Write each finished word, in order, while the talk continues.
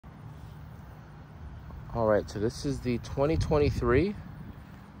All right, so this is the 2023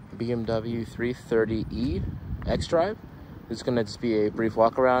 BMW 330e xDrive. This is gonna just be a brief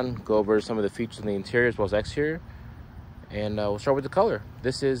walk around, go over some of the features in the interior as well as exterior. And we'll start with the color.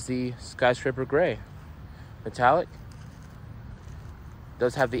 This is the Skyscraper Gray, metallic. It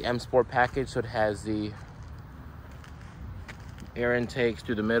does have the M Sport package, so it has the air intakes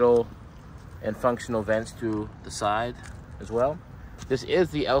through the middle and functional vents to the side as well. This is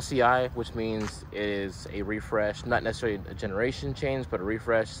the LCI, which means it is a refresh, not necessarily a generation change, but a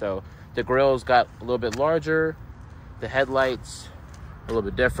refresh. So the grille's got a little bit larger, the headlights a little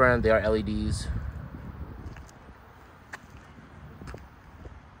bit different. They are LEDs.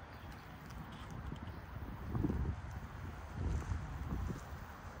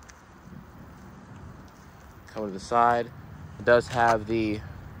 Coming to the side, it does have the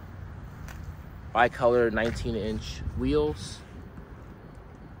bicolor 19-inch wheels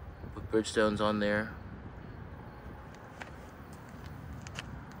with Bridgestones on there.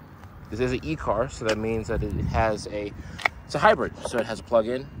 This is an e-car, so that means that it's a hybrid. So it has a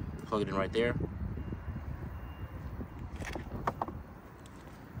plug-in. Plug it in right there.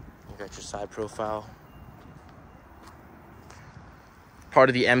 You got your side profile. Part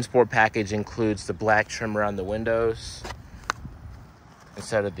of the M Sport package includes the black trim around the windows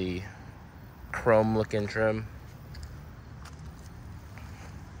instead of the chrome looking trim.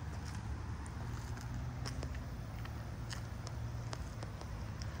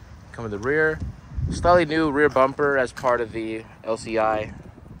 Coming to the rear, slightly new rear bumper as part of the LCI.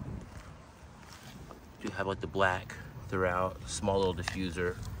 Do have like the black throughout, small little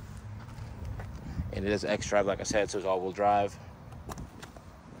diffuser. And it is xDrive, like I said, so it's all-wheel drive.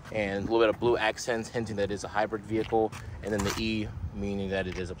 And a little bit of blue accents hinting that it is a hybrid vehicle, and then the E meaning that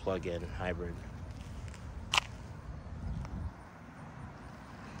it is a plug-in hybrid.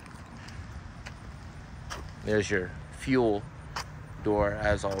 There's your fuel door,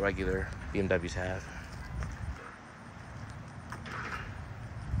 as all regular BMWs have.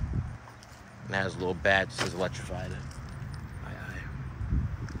 And it has a little badge that says electrified.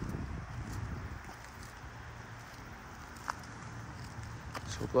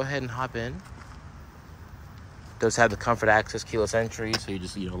 We'll go ahead and hop in. It does have the comfort access keyless entry, so you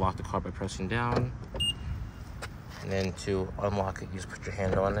just lock the car by pressing down. And then to unlock it, you just put your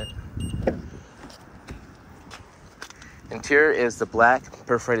hand on it. Interior is the black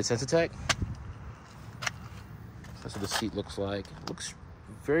perforated Sensitech. That's what the seat looks like. It looks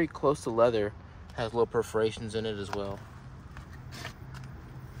very close to leather. Has little perforations in it as well.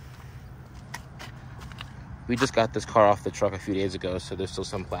 We just got this car off the truck a few days ago, so there's still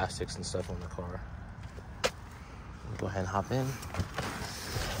some plastics and stuff on the car. We'll go ahead and hop in.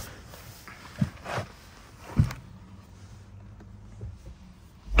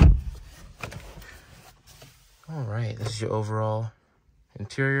 All right, this is your overall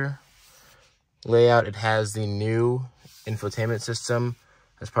interior layout. It has the new infotainment system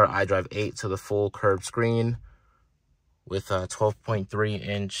as part of iDrive 8, so the full curved screen with a 12.3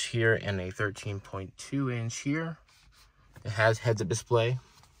 inch here and a 13.2 inch here. It has heads-up display.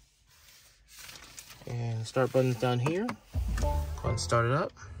 And start button's down here. Go ahead and start it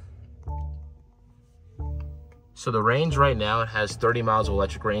up. So the range right now, it has 30 miles of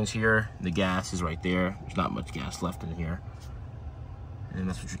electric range here. The gas is right there. There's not much gas left in here. And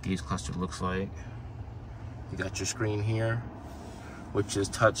that's what your gauge cluster looks like. You got your screen here, which is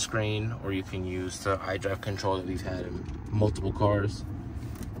touch screen, or you can use the iDrive control that we've had in multiple cars.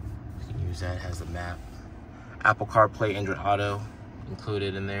 You can use that. It has the map. Apple CarPlay, Android Auto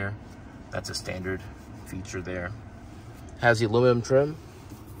included in there. That's a standard feature there. Has the aluminum trim.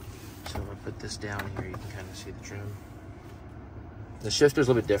 So if I put this down here, you can kind of see the trim. The shifter is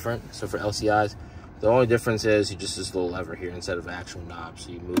a little bit different. So for LCIs, the only difference is you just this little lever here instead of an actual knob.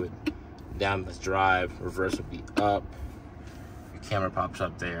 So you move it down this drive, reverse would be up. Camera pops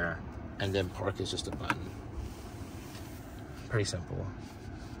up there, and then park is just a button. Pretty simple.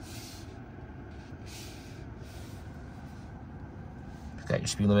 Got your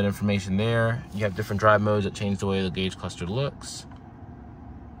speed limit information there. You have different drive modes that change the way the gauge cluster looks.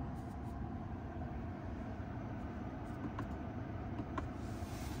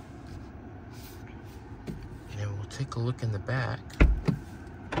 And then we'll take a look in the back.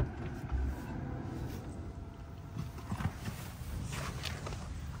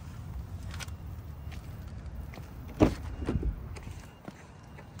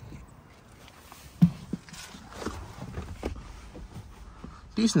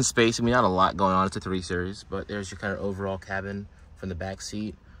 Decent space. I mean, not a lot going on. It's a 3 Series, but there's your kind of overall cabin from the back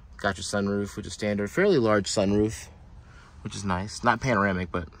seat. Got your sunroof, which is standard. Fairly large sunroof, which is nice. Not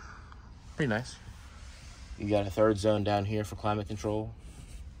panoramic, but pretty nice. You got a third zone down here for climate control.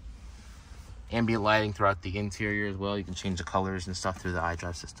 Ambient lighting throughout the interior as well. You can change the colors and stuff through the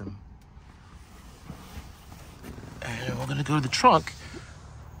xDrive system. And we're gonna go to the trunk.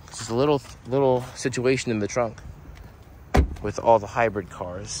 This is a little situation in the trunk with all the hybrid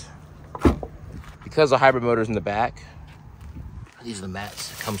cars. Because the hybrid motor's in the back, these are the mats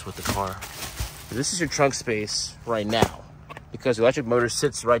that comes with the car. So this is your trunk space right now. Because the electric motor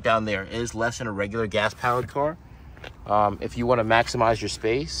sits right down there. It is less than a regular gas-powered car. If you want to maximize your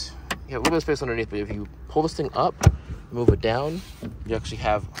space, you have a little bit of space underneath, but if you pull this thing up, move it down, you actually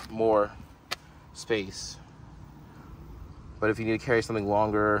have more space. But if you need to carry something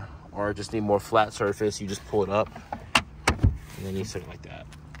longer or just need more flat surface, you just pull it up and then you sit it like that.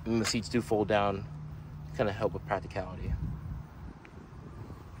 And the seats do fold down, kind of help with practicality.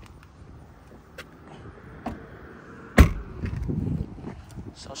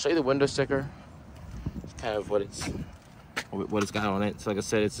 So I'll show you the window sticker. It's kind of what it's got on it. So like I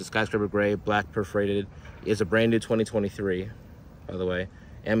said, it's a skyscraper gray, black perforated. It's a brand new 2023, by the way.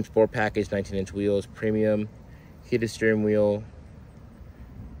 M Sport package, 19-inch wheels, premium, heated steering wheel,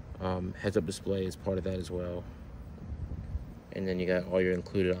 heads-up display is part of that as well. And then you got all your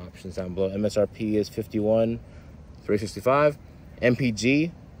included options down below. MSRP is $51,365.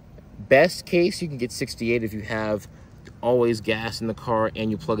 MPG, best case you can get 68 if you have always gas in the car and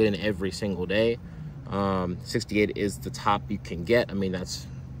you plug it in every single day. 68 is the top you can get. I mean, that's,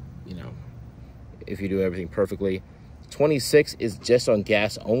 you know, if you do everything perfectly. 26 is just on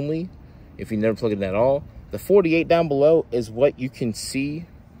gas only if you never plug it in at all. The 48 down below is what you can see,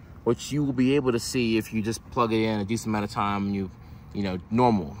 which you will be able to see if you just plug it in a decent amount of time and you know,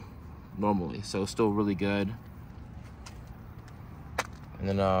 normally. So still really good. And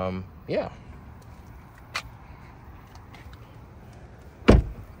then, yeah.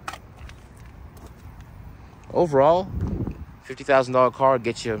 Overall, $50,000 car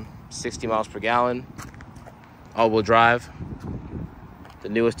gets you 60 miles per gallon, all-wheel drive, the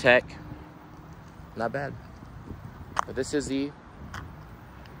newest tech, not bad. But this is the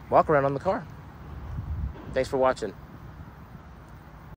walk around on the car. Thanks for watching.